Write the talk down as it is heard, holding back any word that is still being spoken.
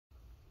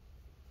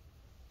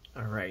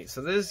Alright,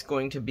 so this is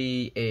going to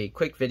be a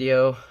quick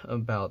video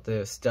about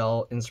this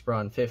Dell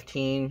Inspiron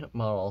 15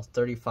 model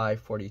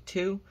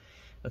 3542.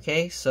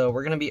 Okay, so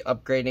we're going to be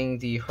upgrading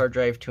the hard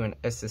drive to an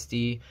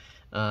SSD,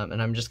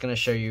 and I'm just going to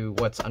show you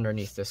what's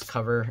underneath this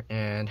cover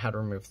and how to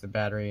remove the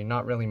battery.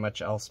 Not really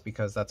much else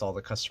because that's all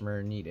the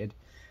customer needed.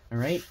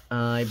 Alright,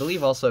 I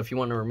believe also if you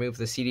want to remove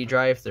the CD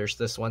drive, there's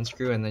this one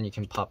screw and then you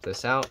can pop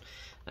this out.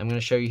 I'm going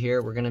to show you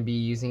here, we're going to be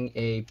using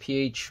a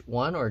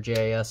PH1 or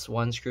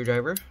JIS1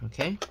 screwdriver,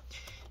 okay?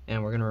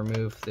 And we're going to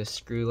remove this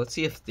screw. Let's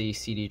see if the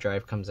CD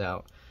drive comes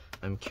out.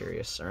 I'm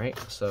curious. All right,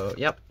 so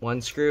yep,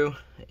 one screw,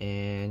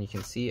 and you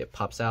can see it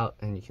pops out,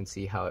 and you can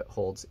see how it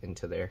holds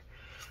into there.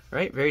 All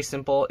right, very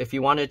simple. If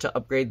you wanted to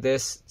upgrade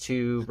this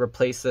to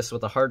replace this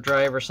with a hard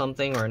drive or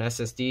something, or an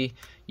SSD,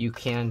 you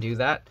can do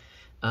that.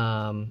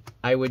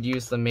 I would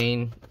use the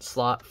main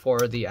slot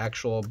for the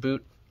actual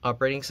boot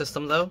operating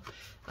system though.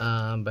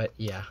 But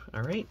yeah,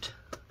 all right.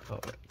 Oh,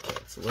 okay,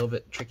 it's a little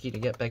bit tricky to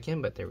get back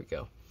in, but there we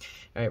go.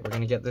 All right, we're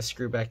gonna get this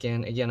screw back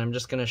in. Again, I'm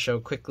just gonna show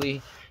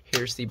quickly.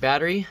 Here's the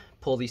battery.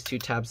 Pull these two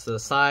tabs to the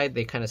side.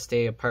 They kind of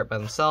stay apart by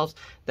themselves.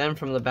 Then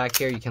from the back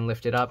here, you can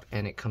lift it up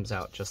and it comes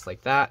out just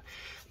like that.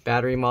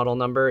 Battery model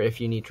number,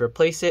 if you need to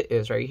replace it,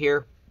 is right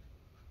here.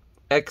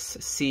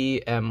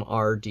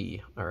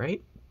 XCMRD, all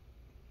right?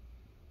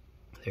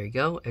 There you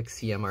go,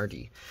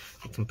 XCMRD.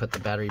 You can put the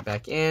battery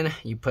back in.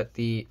 You put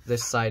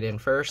this side in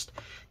first.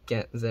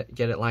 Get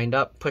it lined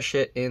up, push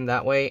it in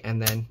that way, and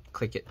then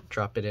click it,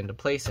 drop it into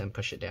place, and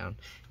push it down.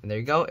 And there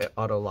you go, it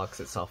auto locks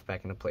itself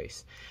back into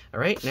place. All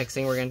right, next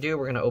thing we're gonna do,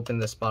 we're gonna open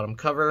this bottom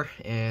cover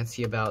and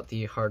see about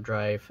the hard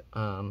drive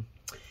and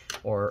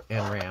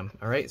RAM.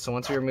 All right, so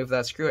once we remove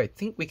that screw, I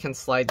think we can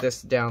slide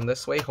this down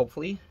this way,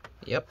 hopefully.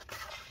 Yep.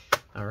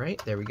 All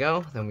right, there we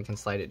go. Then we can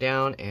slide it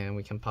down and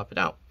we can pop it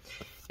out.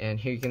 And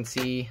here you can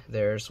see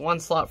there's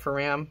one slot for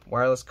RAM,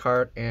 wireless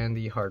card, and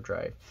the hard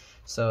drive.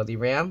 So the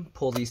RAM,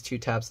 pull these two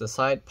tabs to the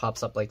side,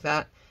 pops up like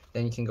that.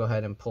 Then you can go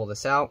ahead and pull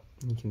this out.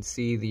 You can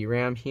see the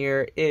RAM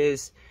here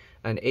is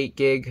an 8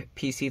 gig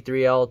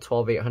PC3L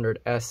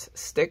 12800S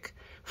stick.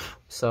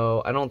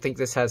 So I don't think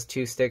this has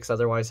 2 sticks,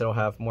 otherwise it'll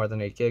have more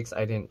than 8 gigs.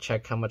 I didn't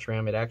check how much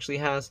RAM it actually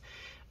has.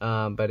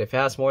 But if it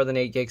has more than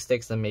 8 gig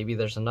sticks, then maybe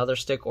there's another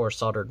stick or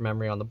soldered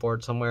memory on the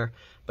board somewhere.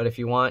 But if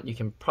you want, you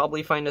can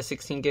probably find a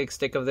 16 gig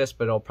stick of this,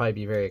 but it'll probably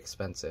be very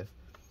expensive.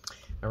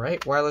 All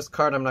right, wireless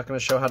card, I'm not going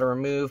to show how to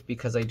remove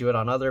because I do it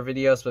on other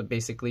videos, but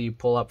basically you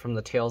pull up from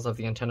the tails of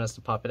the antennas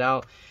to pop it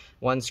out.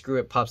 One screw,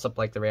 it pops up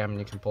like the RAM and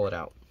you can pull it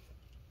out.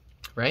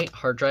 Right,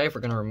 hard drive,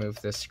 we're going to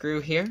remove this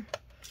screw here.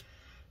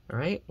 All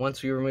right,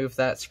 once we remove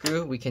that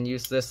screw, we can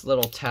use this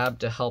little tab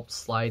to help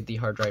slide the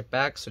hard drive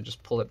back. So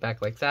just pull it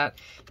back like that.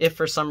 If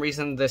for some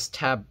reason this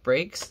tab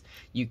breaks,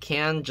 you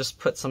can just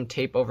put some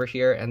tape over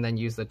here and then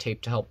use the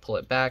tape to help pull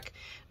it back.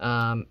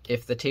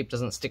 If the tape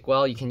doesn't stick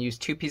well, you can use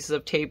 2 pieces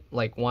of tape,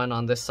 like one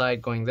on this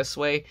side going this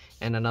way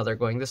and another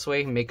going this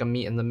way. Make them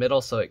meet in the middle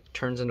so it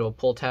turns into a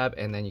pull tab,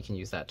 and then you can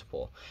use that to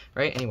pull.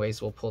 Right,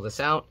 anyways, we'll pull this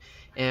out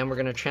and we're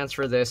gonna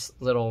transfer this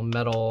little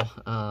metal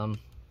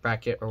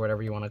bracket or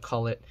whatever you wanna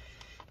call it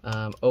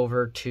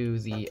over to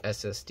the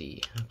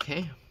SSD.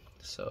 Okay,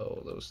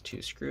 so those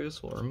 2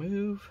 screws will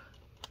remove,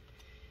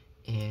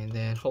 and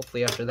then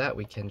hopefully after that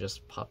we can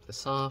just pop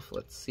this off.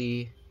 Let's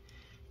see.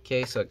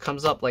 Okay, so it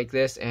comes up like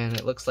this, and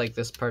it looks like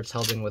this part's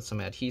held in with some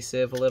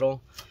adhesive a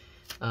little.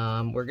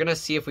 We're gonna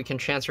see if we can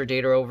transfer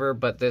data over,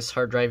 but this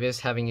hard drive is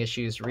having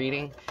issues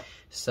reading,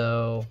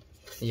 so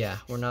yeah,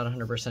 we're not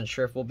 100%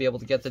 sure if we'll be able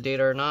to get the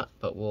data or not,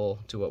 but we'll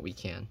do what we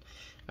can.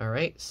 All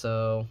right,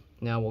 so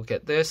now we'll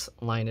get this,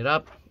 line it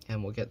up,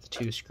 and we'll get the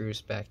 2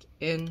 screws back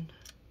in.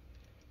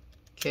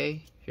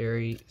 Okay,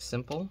 very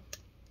simple.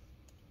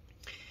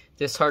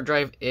 This hard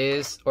drive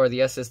is, or the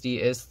SSD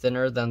is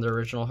thinner than the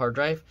original hard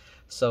drive,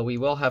 so we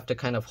will have to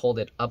kind of hold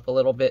it up a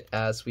little bit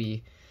as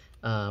we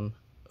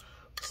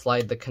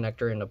slide the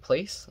connector into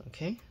place.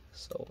 Okay,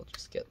 so we'll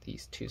just get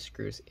these 2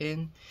 screws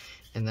in,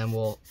 and then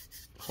we'll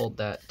hold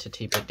that to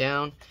tape it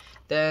down.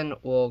 Then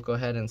we'll go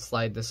ahead and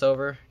slide this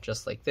over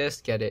just like this,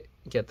 get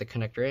the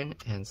connector in,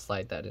 and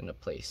slide that into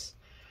place.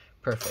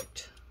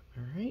 Perfect.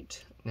 All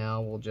right,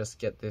 now we'll just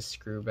get this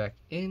screw back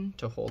in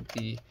to hold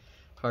the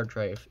hard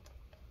drive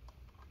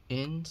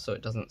in so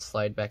it doesn't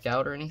slide back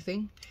out or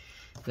anything.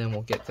 Then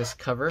we'll get this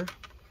cover,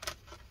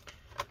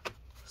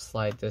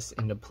 slide this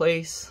into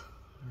place.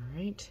 All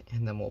right,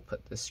 and then we'll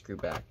put this screw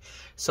back.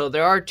 So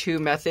there are 2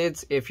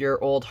 methods. If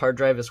your old hard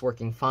drive is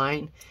working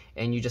fine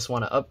and you just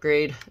want to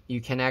upgrade, you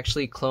can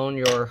actually clone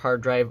your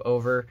hard drive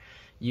over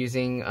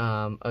using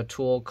a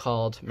tool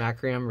called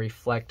Macrium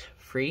Reflect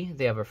Free.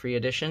 They have a free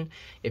edition.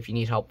 If you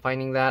need help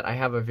finding that, I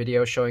have a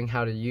video showing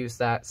how to use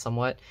that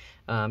somewhat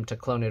to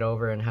clone it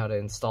over and how to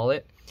install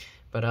it.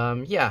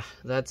 But yeah,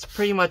 that's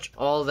pretty much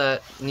all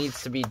that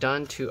needs to be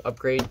done to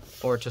upgrade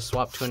or to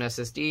swap to an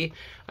SSD.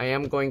 I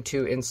am going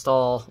to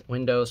install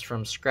Windows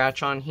from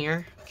scratch on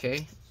here.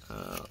 Okay,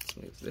 let's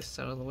move this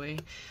out of the way.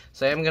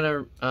 So I am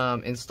going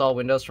to install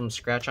Windows from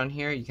scratch on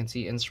here. You can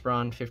see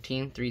Inspiron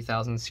 15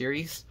 3000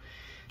 series.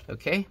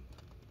 Okay,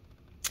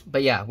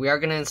 But yeah, we are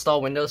going to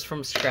install Windows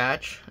from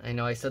scratch. I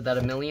know I said that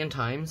a million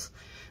times.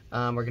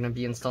 We're going to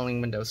be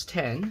installing Windows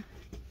 10.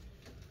 So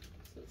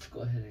let's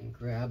go ahead and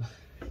grab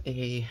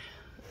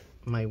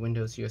my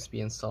Windows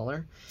USB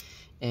installer.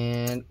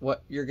 And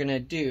what you're going to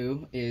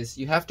do is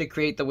you have to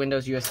create the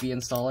Windows USB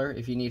installer.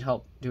 If you need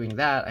help doing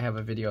that, I have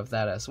a video of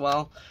that as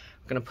well.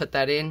 I'm going to put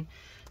that in.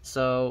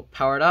 So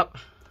power it up,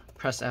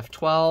 press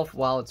F12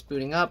 while it's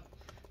booting up.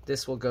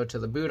 This will go to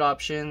the boot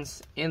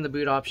options. In the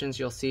boot options,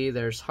 you'll see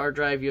there's hard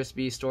drive,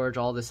 USB, storage,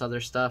 all this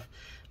other stuff.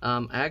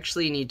 I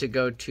actually need to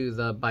go to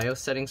the BIOS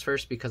settings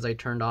first because I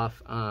turned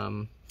off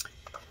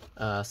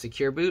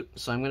secure boot.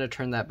 So I'm going to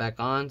turn that back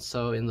on.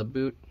 So in the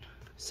boot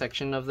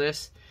section of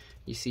this,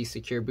 you see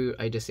secure boot.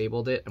 I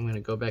disabled it. I'm going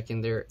to go back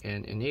in there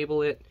and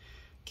enable it.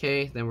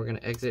 Okay, then we're going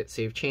to exit,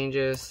 save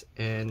changes,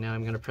 and now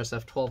I'm going to press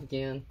F12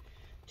 again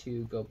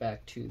to go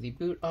back to the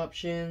boot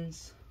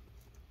options.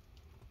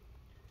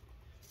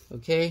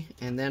 Okay,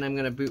 and then I'm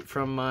going to boot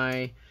from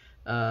my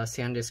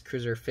SanDisk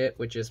Cruiser Fit,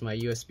 which is my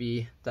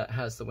USB that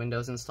has the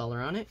Windows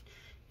installer on it.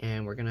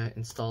 And we're going to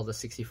install the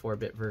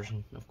 64-bit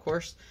version, of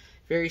course.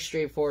 Very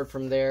straightforward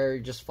from there.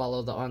 Just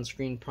follow the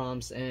on-screen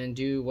prompts and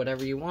do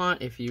whatever you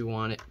want if you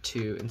want it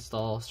to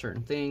install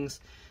certain things.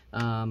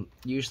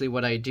 Usually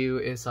what I do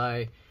is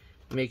I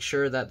make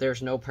sure that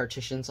there's no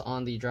partitions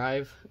on the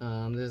drive.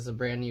 This is a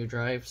brand new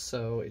drive,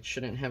 so it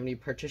shouldn't have any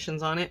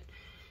partitions on it.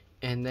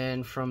 And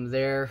then from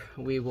there,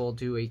 we will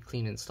do a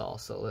clean install.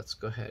 So let's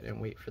go ahead and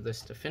wait for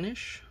this to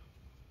finish.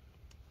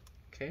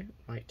 Okay,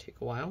 might take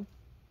a while.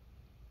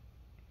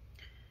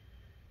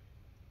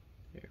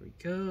 There we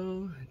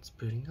go, it's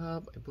booting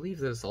up. I believe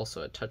there's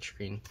also a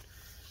touchscreen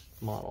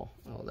model.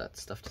 Oh, that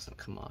stuff doesn't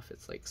come off.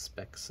 It's like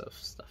specks of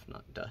stuff,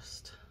 not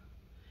dust.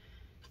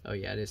 Oh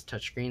yeah, it is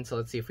touchscreen. So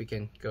let's see if we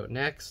can go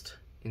next.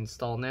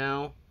 Install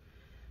now.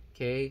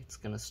 Okay, it's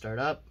gonna start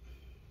up.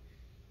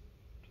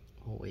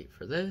 We'll wait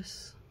for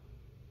this.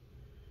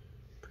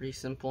 Pretty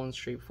simple and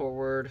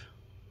straightforward.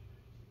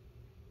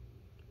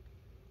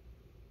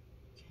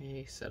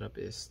 Okay, setup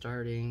is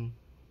starting.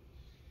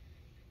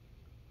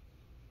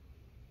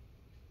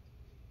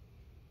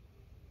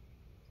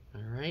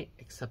 Alright,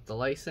 accept the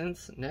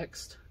license.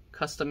 Next,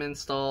 custom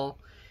install,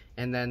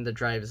 and then the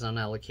drive is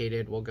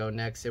unallocated. We'll go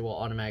next. It will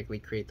automatically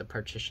create the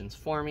partitions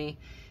for me.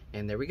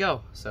 And there we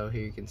go. So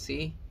here you can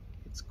see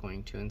it's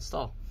going to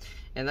install.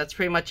 And that's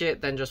pretty much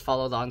it. Then just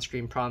follow the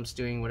on-screen prompts,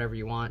 doing whatever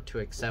you want to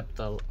accept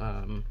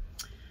the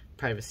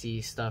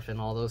privacy stuff and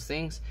all those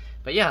things.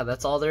 But yeah,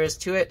 that's all there is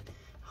to it.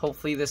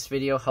 Hopefully this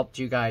video helped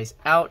you guys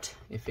out.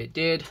 If it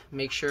did,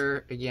 make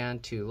sure again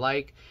to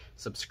like,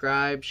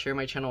 subscribe, share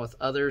my channel with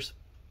others,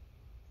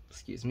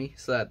 excuse me,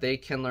 so that they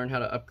can learn how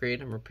to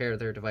upgrade and repair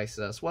their devices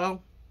as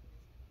well.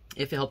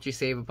 If it helped you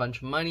save a bunch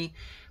of money,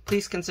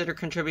 please consider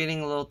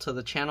contributing a little to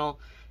the channel.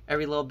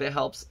 Every little bit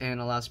helps and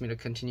allows me to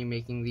continue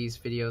making these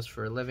videos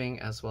for a living,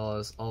 as well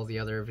as all the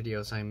other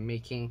videos I'm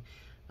making.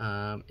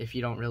 If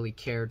you don't really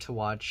care to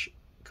watch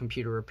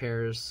computer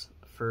repairs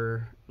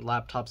for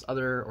laptops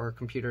or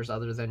computers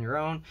other than your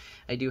own,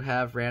 I do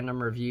have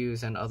random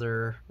reviews and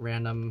other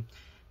random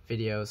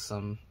videos,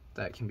 some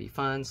that can be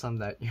fun, some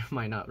that you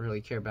might not really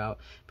care about.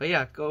 But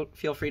yeah,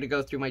 feel free to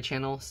go through my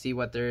channel, see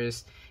what there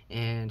is,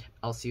 and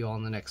I'll see you all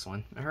in the next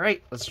one. All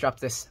right, let's drop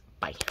this.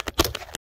 Bye.